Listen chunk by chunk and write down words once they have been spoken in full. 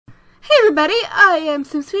Hey everybody, I am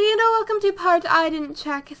simsweetie and welcome to part I didn't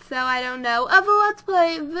check, so I don't know, of a Let's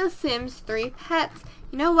Play The Sims 3 Pets.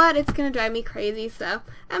 You know what, it's gonna drive me crazy, so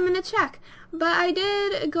I'm gonna check. But I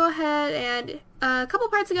did go ahead and, a couple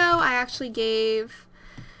parts ago, I actually gave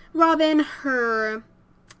Robin her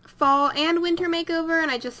fall and winter makeover,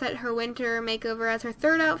 and I just set her winter makeover as her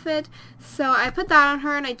third outfit. So I put that on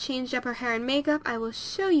her and I changed up her hair and makeup. I will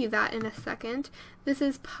show you that in a second. This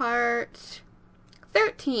is part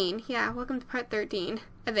 13. Yeah, welcome to part 13.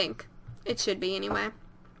 I think. It should be anyway.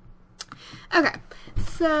 Okay,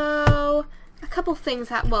 so a couple things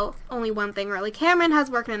well, only one thing really. Cameron has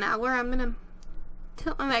worked in an hour. I'm gonna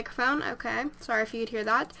tilt my microphone. Okay, sorry if you could hear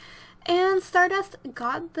that. And Stardust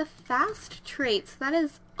got the fast traits. That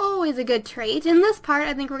is always a good trait. In this part,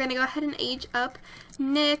 I think we're gonna go ahead and age up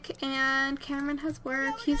Nick, and Cameron has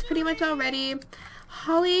work. He's pretty much all ready.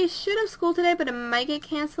 Holly should have school today, but it might get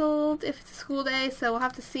canceled if it's a school day, so we'll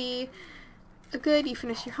have to see. Good, you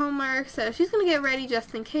finished your homework, so she's going to get ready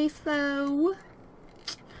just in case, though.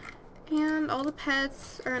 And all the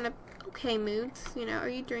pets are in okay moods, you know. Are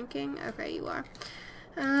you drinking? Okay, you are.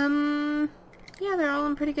 Yeah, they're all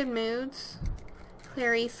in pretty good moods.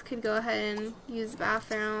 Clarice could go ahead and use the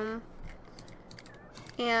bathroom.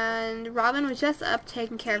 And Robin was just up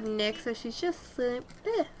taking care of Nick, so she's just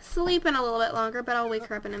sleeping a little bit longer, but I'll wake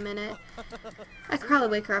her up in a minute. I could probably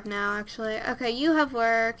wake her up now, actually. Okay, you have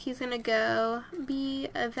work. He's gonna go be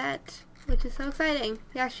a vet, which is so exciting.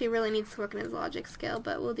 He actually really needs to work on his logic skill,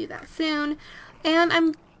 but we'll do that soon.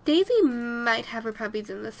 And Daisy might have her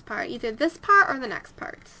puppies in this part, either this part or the next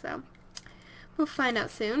part, so we'll find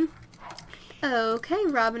out soon. Okay,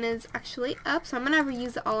 Robin is actually up, so I'm going to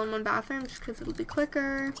reuse it all in one bathroom just because it'll be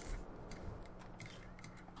quicker.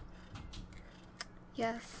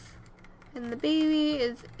 Yes. And the baby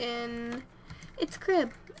is in its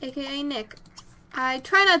crib, aka Nick. I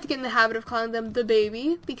try not to get in the habit of calling them the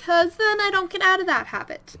baby because then I don't get out of that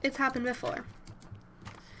habit. It's happened before.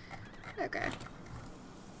 Okay.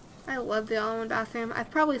 I love the all-in-one bathroom.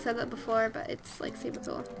 I've probably said that before, but it's like super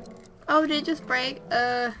cool. Oh, did it just break?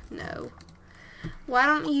 No. Why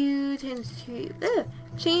don't you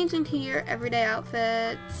change into your everyday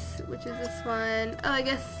outfits, which is this one. Oh, I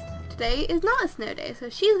guess today is not a snow day, so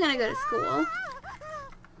she's gonna go to school.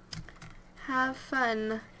 Have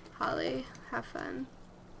fun, Holly. Have fun.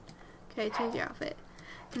 Okay, change your outfit.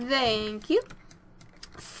 Thank you.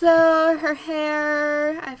 So, her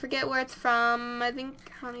hair, I forget where it's from. I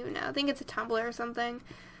don't even know. I think it's a Tumblr or something.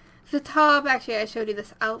 The top, actually, I showed you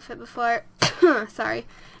this outfit before. Sorry.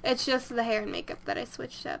 It's just the hair and makeup that I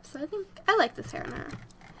switched up. So I like this hair on her.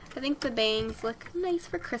 I think the bangs look nice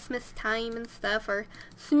for Christmas time and stuff, or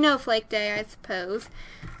Snowflake Day, I suppose.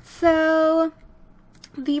 So,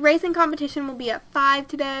 the racing competition will be at 5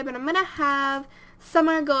 today, but I'm going to have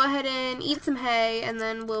Summer go ahead and eat some hay, and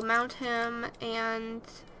then we'll mount him and,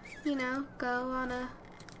 you know, go on a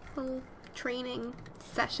little training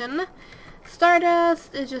session.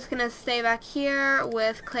 Stardust is just going to stay back here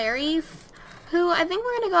with Clarice, who I think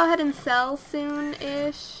we're going to go ahead and sell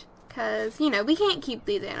soon-ish, because, you know, we can't keep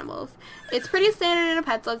these animals. It's pretty standard in a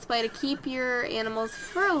Pets Let's Play to keep your animals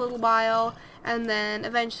for a little while, and then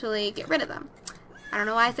eventually get rid of them. I don't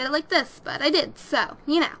know why I said it like this, but I did, so,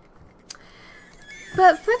 you know.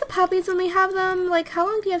 But for the puppies, when we have them, like, how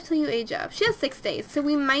long do you have till you age up? She has 6 days, so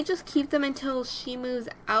we might just keep them until she moves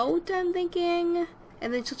out, I'm thinking.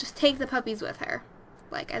 And then she'll just take the puppies with her.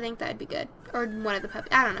 Like, I think that'd be good. Or one of the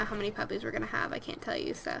puppies. I don't know how many puppies we're going to have. I can't tell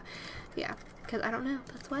you. So, yeah. Because I don't know.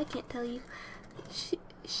 That's why I can't tell you.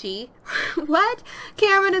 She? What?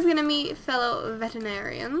 Cameron is going to meet fellow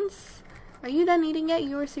veterinarians. Are you done eating yet?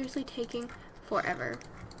 You are seriously taking forever.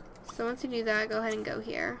 So once you do that, go ahead and go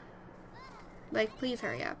here. Like, please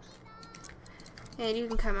hurry up. And you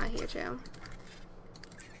can come out here, too.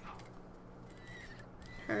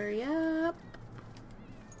 Hurry up.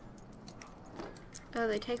 Oh,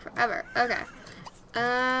 they take forever. Okay.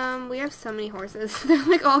 We have so many horses. They're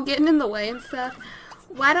like all getting in the way and stuff.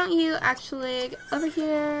 Why don't you actually get over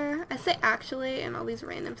here? I say actually in all these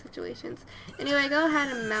random situations. Anyway, go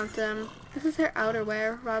ahead and mount them. This is her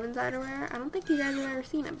outerwear, Robin's outerwear. I don't think you guys have ever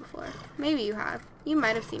seen it before. Maybe you have. You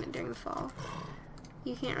might have seen it during the fall.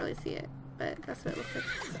 You can't really see it, but that's what it looks like.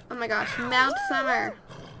 Oh my gosh, mount Summer.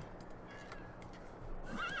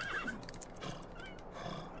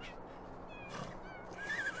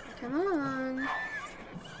 Come on.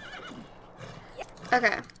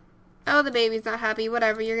 Okay. Oh, the baby's not happy.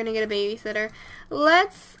 Whatever, you're gonna get a babysitter.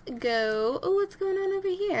 Let's go. Oh, what's going on over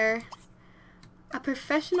here? A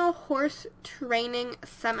professional horse training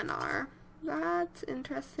seminar. That's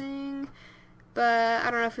interesting. But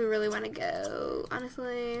I don't know if we really want to go,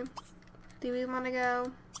 honestly. Do we want to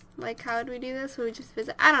go? Like, how would we do this? Would we just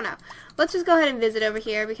visit? I don't know. Let's just go ahead and visit over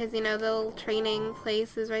here because, you know, the little training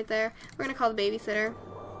place is right there. We're going to call the babysitter.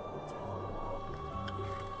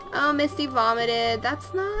 Oh, Misty vomited.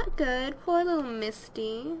 That's not good. Poor little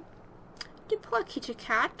Misty. You poor kitty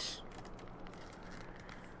cat.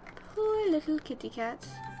 Poor little kitty cat.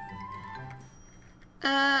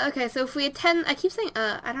 Okay, so if we attend, I keep saying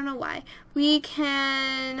I don't know why. We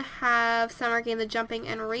can have Summer gain the jumping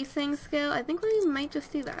and racing skill. I think we might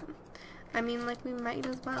just do that. I mean, like, we might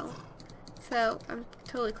as well. So, I'm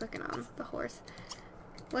totally clicking on the horse.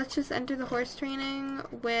 Let's just enter the horse training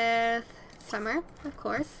with Summer, of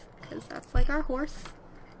course, because that's like our horse.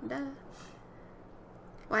 Duh.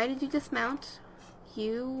 Why did you dismount?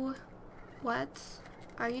 You, what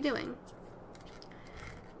are you doing?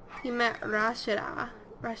 You met Rashida.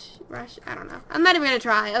 I don't know. I'm not even gonna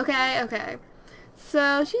try, okay?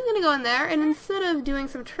 So, she's gonna go in there, and instead of doing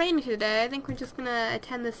some training today, I think we're just gonna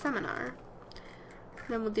attend this seminar. And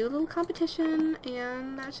then we'll do a little competition,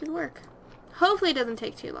 and that should work. Hopefully it doesn't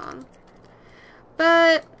take too long.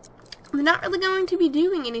 But, we're not really going to be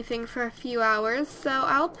doing anything for a few hours, so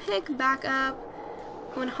I'll pick back up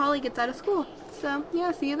when Holly gets out of school. So,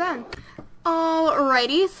 yeah, see you then.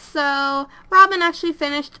 Alrighty, so Robin actually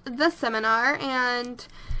finished the seminar, and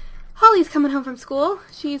Holly's coming home from school.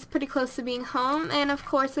 She's pretty close to being home, and of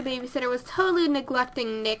course the babysitter was totally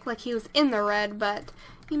neglecting Nick like he was in the red, but,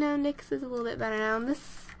 you know, Nick's is a little bit better now. And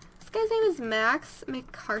this guy's name is Max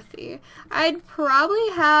McCarthy. I'd probably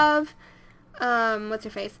have, what's her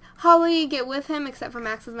face, Holly get with him, except for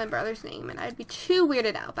Max is my brother's name, and I'd be too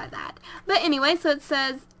weirded out by that. But anyway, so it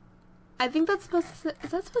says, I think that's supposed to say,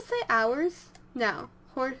 is that supposed to say hours? No.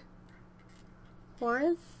 Horus?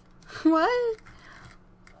 What?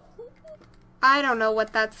 I don't know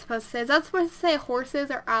what that's supposed to say. Is that supposed to say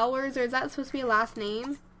horses or hours, or is that supposed to be a last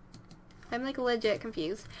name? I'm like legit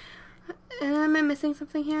confused. Am I missing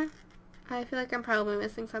something here? I feel like I'm probably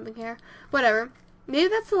missing something here. Whatever. Maybe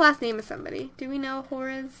that's the last name of somebody. Do we know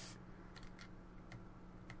Horace?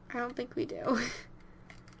 I don't think we do.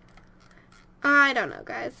 I don't know,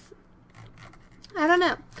 guys. I don't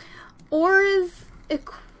know. Or is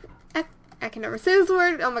I can never say this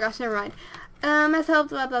word. Oh my gosh, never mind. Has helped,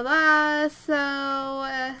 blah blah blah.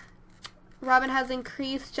 So Robin has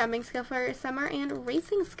increased jumping skill for Summer and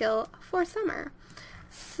racing skill for Summer.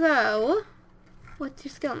 So what's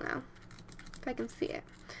your skill now? If I can see it.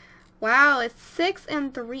 Wow, it's 6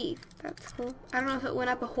 and 3. That's cool. I don't know if it went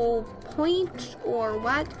up a whole point or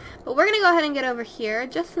what, but we're gonna go ahead and get over here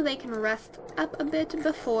just so they can rest up a bit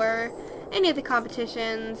before any of the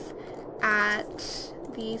competitions at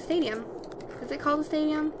the stadium. Is it called a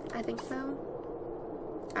stadium? I think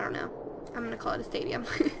so. I don't know. I'm gonna call it a stadium.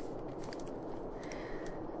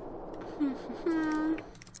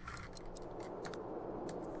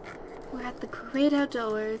 We're at the great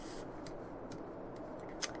outdoors.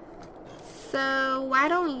 So why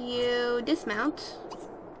don't you dismount?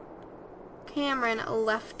 Cameron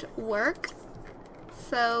left work,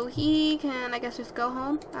 so he can, I guess, just go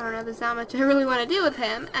home. I don't know, there's not much I really want to do with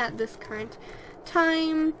him at this current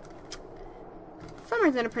time.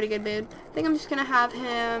 Summer's in a pretty good mood. I think I'm just going to have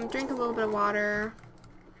him drink a little bit of water,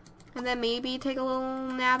 and then maybe take a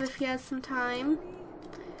little nap if he has some time.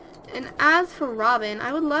 And as for Robin,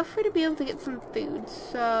 I would love for her to be able to get some food,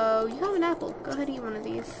 so you have an apple. Go ahead and eat one of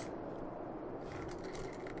these.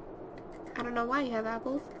 I don't know why you have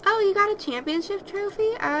apples. Oh, you got a championship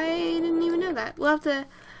trophy? I didn't even know that. We'll have to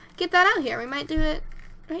get that out here. We might do it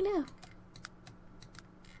right now.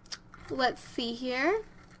 Let's see here.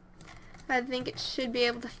 I think it should be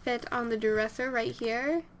able to fit on the dresser right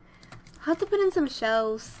here. I'll have to put in some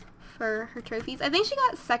shelves for her trophies. I think she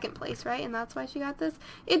got second place, right? And that's why she got this.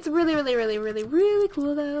 It's really, really, really, really, really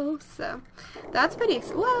cool though. So that's pretty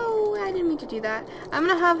whoa, I didn't mean to do that. I'm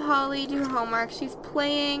gonna have Holly do her homework. She's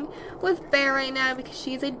playing with Bear right now because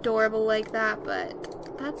she's adorable like that,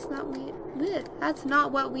 but that's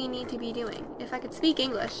not what we need to be doing. If I could speak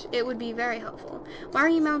English, it would be very helpful. Why are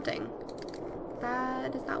you mounting?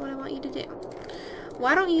 That is not what I want you to do.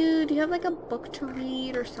 Why don't you, do you have like a book to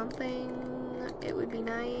read or something? It would be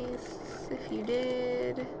nice if you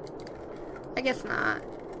did. I guess not.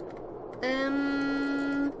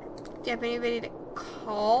 Do you have anybody to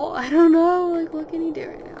call? I don't know. Like, what can you do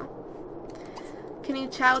right now? Can you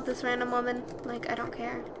chat with this random woman? Like, I don't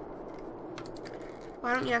care.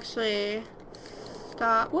 Why don't you actually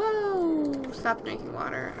stop? Whoa! Stop drinking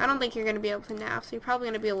water. I don't think you're going to be able to nap, so you're probably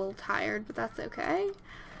going to be a little tired, but that's okay.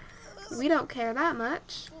 We don't care that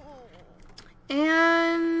much.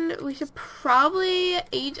 And we should probably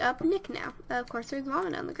age up Nick now. Of course, there's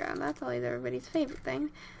vomit on the ground. That's always everybody's favorite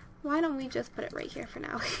thing. Why don't we just put it right here for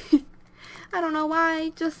now? I don't know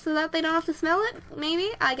why, just so that they don't have to smell it? Maybe?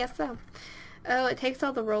 I guess so. Oh, it takes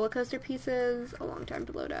all the roller coaster pieces a long time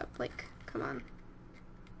to load up. Like, come on.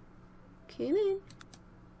 Come in.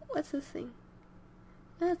 What's this thing?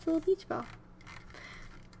 Oh, it's a little beach ball.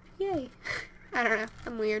 Yay. I don't know.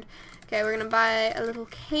 I'm weird. Okay, we're gonna buy a little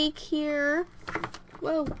cake here.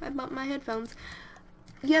 Whoa, I bumped my headphones.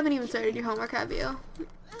 You haven't even started your homework, have you?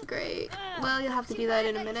 Great. Well, you'll have to do that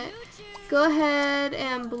in a minute. Go ahead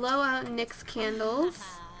and blow out Nick's candles.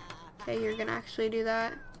 Okay, you're gonna actually do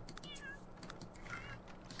that.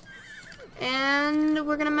 And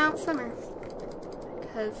we're gonna mount Summer.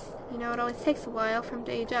 Because, you know, it always takes a while for him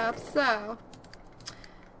to age up, so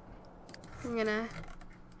we're gonna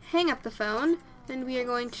hang up the phone, and we are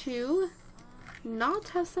going to not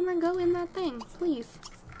have Summer go in that thing, please.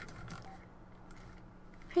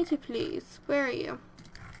 Pretty please. Where are you?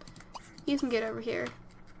 You can get over here.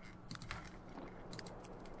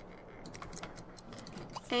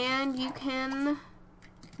 And you can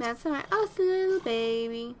mount Summer. Oh, it's a little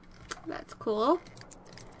baby. That's cool.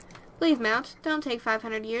 Please mount. Don't take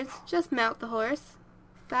 500 years. Just mount the horse.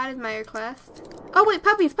 That is my request. Oh wait,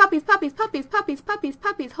 puppies, puppies, puppies, puppies, puppies, puppies,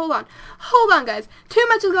 puppies. Hold on. Hold on, guys. Too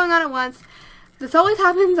much is going on at once. This always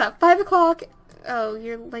happens at 5 o'clock. Oh,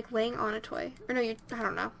 you're like laying on a toy. Or no, I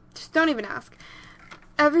don't know. Just don't even ask.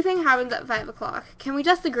 Everything happens at 5 o'clock. Can we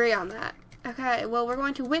just agree on that? Okay, well, we're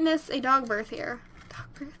going to witness a dog birth here.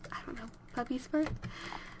 Dog birth? I don't know. Puppy's birth?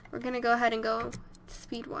 We're going to go ahead and go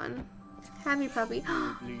speed 1. Happy puppy.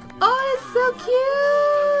 Oh, it's so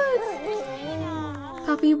cute!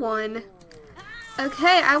 Puppy 1.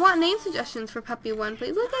 Okay, I want name suggestions for puppy 1,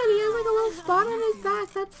 please. Look at him. He has like a little spot on his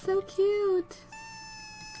back. That's so cute.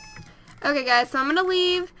 Okay, guys, so I'm going to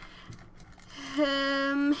leave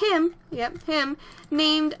him,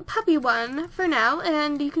 named Puppy 1 for now,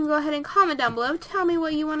 and you can go ahead and comment down below. Tell me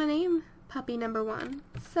what you want to name puppy number 1.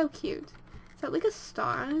 So cute. Is that like a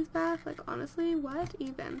star on his back? Like, honestly, what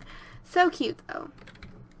even? So cute, though.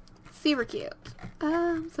 Super cute.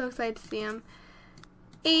 I'm so excited to see him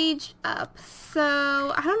age up.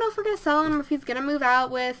 So, I don't know if we're going to sell him or if he's going to move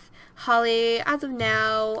out with Holly. As of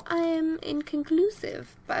now, I am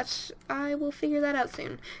inconclusive, but I will figure that out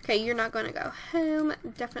soon. Okay, you're not going to go home.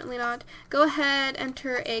 Definitely not. Go ahead,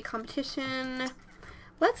 enter a competition.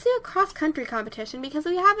 Let's do a cross-country competition because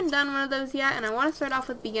we haven't done one of those yet, and I want to start off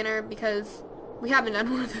with beginner because we haven't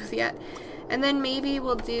done one of those yet. And then maybe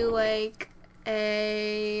we'll do like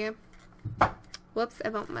a... Whoops, I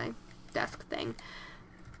bumped my desk thing.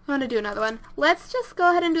 I want to do another one. Let's just go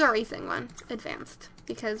ahead and do a racing one. Advanced.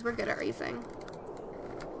 Because we're good at racing.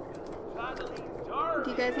 Do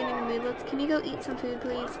you guys need any moodlets? Can you go eat some food,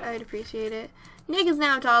 please? I would appreciate it. Nick is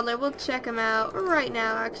now a toddler. We'll check him out right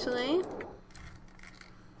now, actually.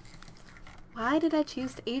 Why did I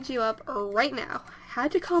choose to age you up right now?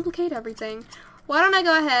 Had to complicate everything. Why don't I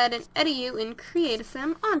go ahead and edit you in Create a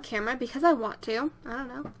Sim on camera because I want to. I don't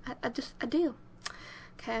know. I do.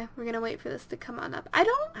 Okay, we're gonna wait for this to come on up. I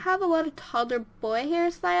don't have a lot of toddler boy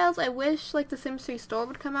hairstyles. I wish like the Sims 3 store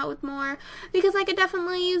would come out with more because I could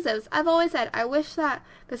definitely use those. I've always said I wish that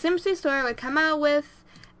the Sims 3 store would come out with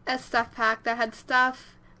a stuff pack that had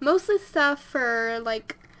stuff, mostly stuff for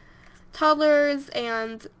like toddlers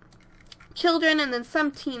and children, and then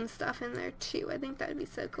some teen stuff in there too. I think that would be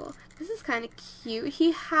so cool. This is kind of cute.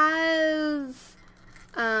 He has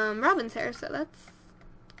Robin's hair, so that's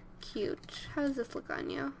cute. How does this look on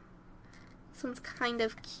you? This one's kind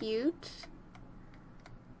of cute.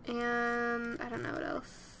 And I don't know what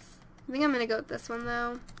else. I think I'm gonna go with this one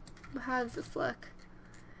though. How does this look?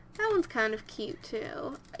 That one's kind of cute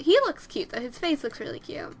too. He looks cute though. His face looks really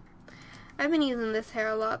cute. I've been using this hair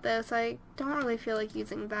a lot though, so I don't really feel like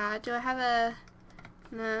using that. Do I have a...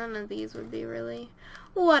 No, none of these would be really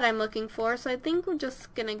what I'm looking for, so I think we're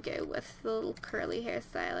just gonna go with the little curly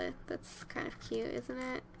hairstyle. That's kind of cute, isn't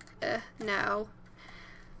it? No.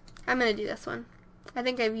 I'm gonna do this one. I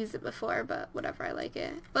think I've used it before, but whatever, I like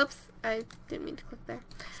it. Whoops, I didn't mean to click there.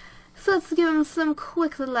 So let's give him some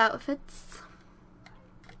quick little outfits.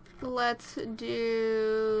 Let's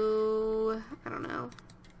do... I don't know.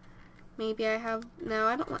 Maybe I have... No,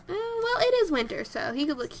 I don't want... well, it is winter, so he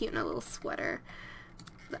could look cute in a little sweater.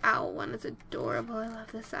 The owl one is adorable. I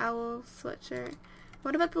love this owl sweatshirt.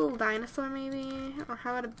 What about the little dinosaur, maybe? Or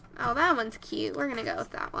how about a... Oh, that one's cute. We're gonna go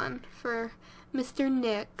with that one for Mr.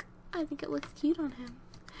 Nick. I think it looks cute on him.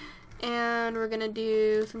 And we're gonna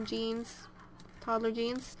do some jeans. Toddler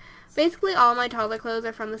jeans. Basically, all my toddler clothes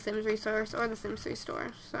are from the Sims Resource or the Sims 3 store.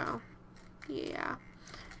 So, yeah.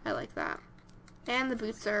 I like that. And the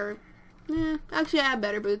boots are... actually, I have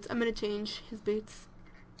better boots. I'm gonna change his boots.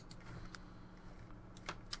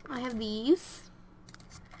 I have these.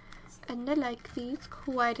 And I like these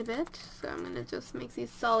quite a bit. So I'm going to just make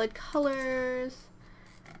these solid colors.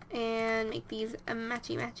 And make these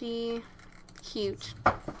matchy-matchy. Cute.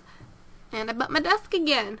 And I bumped my desk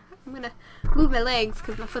again. I'm going to move my legs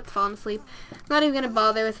because my foot's falling asleep. I'm not even going to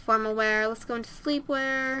bother with formal wear. Let's go into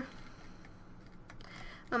sleepwear.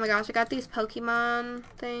 Oh my gosh, I got these Pokemon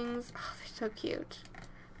things. Oh, they're so cute.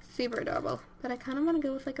 Super adorable. But I kind of want to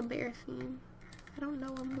go with like a bear theme. I don't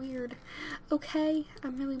know, I'm weird. Okay,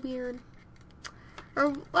 I'm really weird.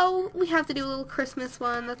 Or, well, we have to do a little Christmas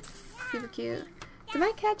one. That's super cute. Did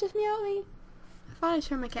my cat just meow at me? I thought I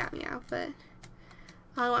heard my cat meow, but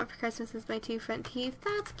all I want for Christmas is my 2 front teeth.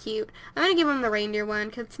 That's cute. I'm going to give him the reindeer one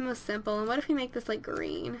because it's the most simple. And what if we make this like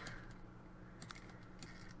green?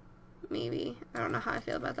 Maybe. I don't know how I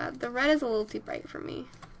feel about that. The red is a little too bright for me.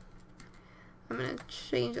 I'm going to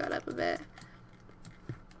change that up a bit.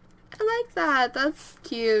 I like that. That's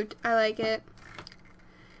cute. I like it.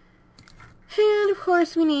 And of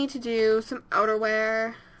course we need to do some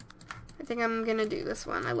outerwear. I think I'm going to do this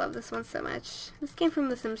one. I love this one so much. This came from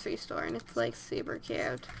the Sims 3 store and it's like super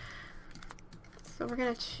cute. So we're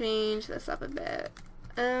going to change this up a bit.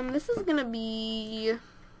 This is going to be...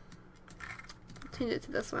 change it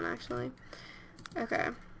to this one actually. Okay.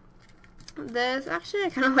 This, actually I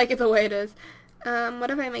kind of like it the way it is. What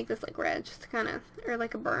if I make this like red, just kind of, or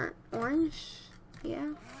like a burnt orange?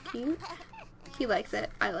 Yeah, cute. He likes it.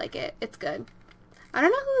 I like it. It's good. I don't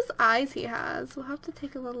know whose eyes he has. We'll have to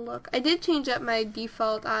take a little look. I did change up my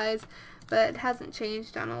default eyes, but it hasn't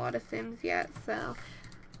changed on a lot of Sims yet, so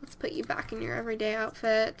let's put you back in your everyday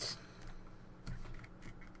outfit.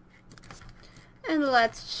 And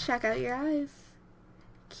let's check out your eyes.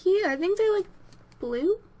 Cute. I think they're like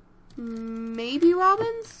blue. Maybe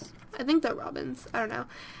robins? I think they're robins. I don't know.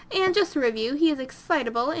 And just to review, he is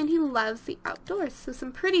excitable and he loves the outdoors. So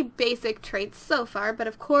some pretty basic traits so far, but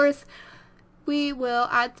of course we will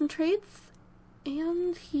add some traits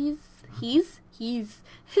and his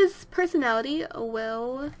personality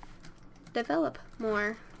will develop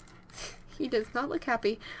more. He does not look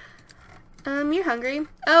happy. You're hungry.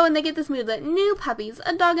 Oh, and they get this moodlet. New puppies.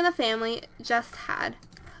 A dog in the family just had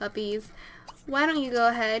puppies. Why don't you go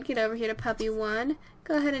ahead, get over here to puppy 1.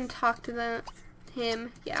 Go ahead and talk to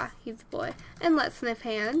him. Yeah, he's a boy. And let's sniff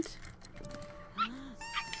hand.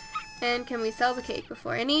 And can we sell the cake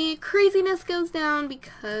before any craziness goes down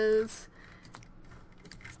because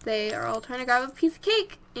they are all trying to grab a piece of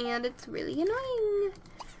cake and it's really annoying.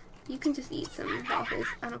 You can just eat some waffles.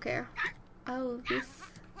 I don't care. Oh,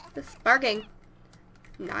 this barking.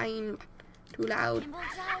 9. Too loud.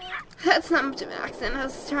 That's not much of an accent. I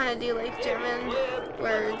was trying to do like German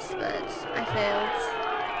words, but I failed.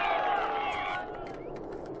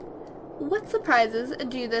 What surprises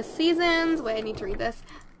do the seasons? Wait, I need to read this.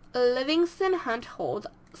 Livingston Hunt hold.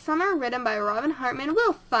 Some are written by Robin Hartman.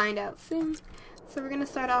 We'll find out soon. So we're gonna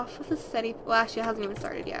start off with a steady. Well, actually, it hasn't even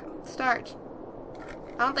started yet. Start.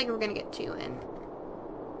 I don't think we're gonna get 2 in.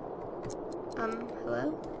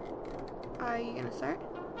 Hello? Are you gonna start?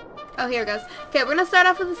 Oh, here it goes. Okay, we're gonna start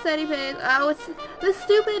off with a steady pace. Oh, it's this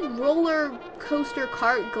stupid roller coaster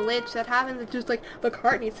cart glitch that happens. It's just like, the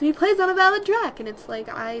cart needs to be placed on a valid track. And it's like,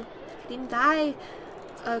 I didn't die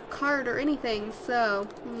a cart or anything, so,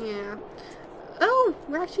 yeah. Oh,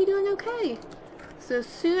 we're actually doing okay. So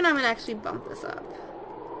soon I'm gonna actually bump this up.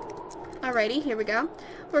 Alrighty, here we go.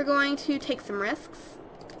 We're going to take some risks.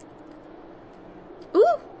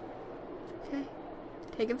 Ooh! Okay.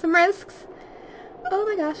 Taking some risks. Oh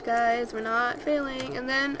my gosh, guys, we're not failing. And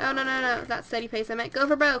then, oh no, that steady pace I meant. Go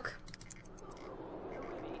for broke.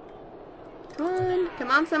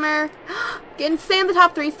 Come on, Summer. Stay in the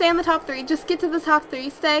top 3, stay in the top 3. Just get to the top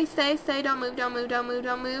 3. Stay. Don't move.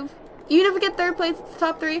 Even if we get 3rd place, it's the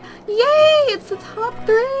top 3. Yay, it's the top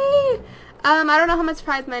 3. I don't know how much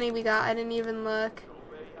prize money we got. I didn't even look.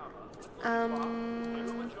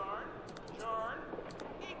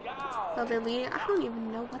 Oh, they're leading. I don't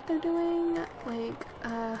even know what they're doing. Like,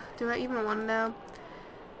 do I even want to know?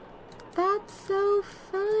 That's so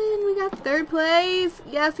fun. We got 3rd place.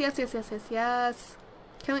 Yes.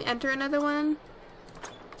 Can we enter another one?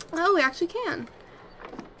 Oh, we actually can.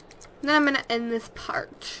 Then I'm going to end this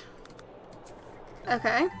part.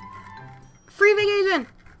 Okay. Free vacation!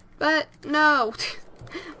 But, no.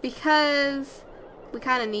 Because we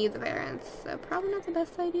kind of need the parents. So, probably not the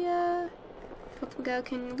best idea. Let's go.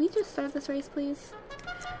 Can we just start this race, please?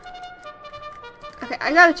 Okay,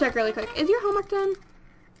 I gotta check really quick. Is your homework done?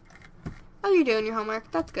 Oh, you're doing your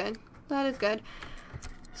homework. That's good. That is good.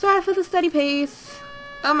 Start off with a steady pace.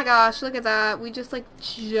 Oh my gosh, look at that. We just like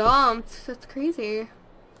jumped. That's crazy.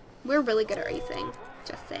 We're really good at racing.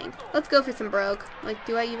 Just saying. Let's go for some broke. Like,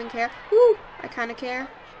 do I even care? Woo! I kind of care.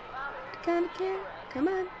 I kind of care. Come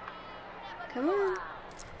on. Come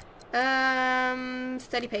on.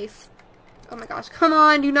 Steady pace. Oh my gosh. Come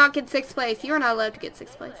on. Do not get 6th place. You are not allowed to get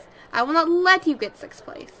 6th place. I will not let you get 6th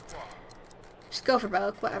place. Just go for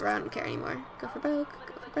broke. Whatever. I don't care anymore. Go for broke.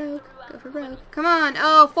 Go for broke. Go for broke. Come on.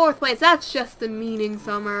 Oh, 4th place. That's just the meaning,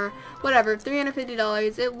 Summer. Whatever.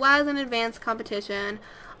 $350. It was an advanced competition.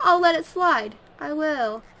 I'll let it slide. I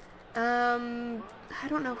will. I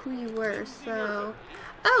don't know who you were, so...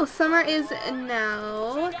 Oh, Summer is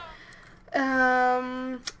now...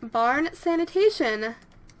 barn sanitation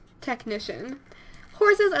technician.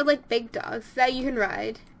 Horses are like big dogs that you can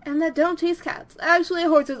ride and that don't chase cats. Actually,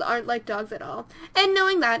 horses aren't like dogs at all. And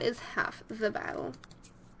knowing that is half the battle.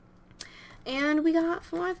 And we got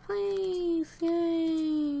 4th place.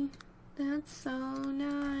 Yay. That's so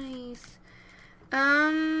nice.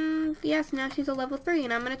 Yes, now she's a level 3,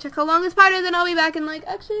 and I'm gonna check how long this part is, and I'll be back in, like,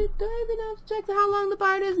 actually, do I even have to check how long the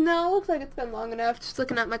part is? No, looks like it's been long enough, just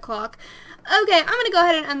looking at my clock. Okay, I'm gonna go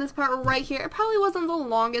ahead and end this part right here. It probably wasn't the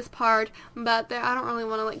longest part, but I don't really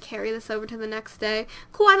want to, like, carry this over to the next day.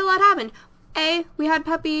 Quite a lot happened. We had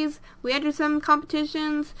puppies, we entered some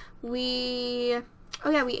competitions, we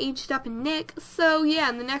aged up Nick, so yeah,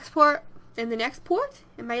 in the next port,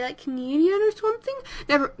 am I like Canadian or something?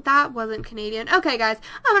 Never, that wasn't Canadian. Okay guys,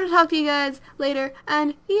 I'm gonna talk to you guys later,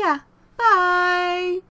 and yeah, bye!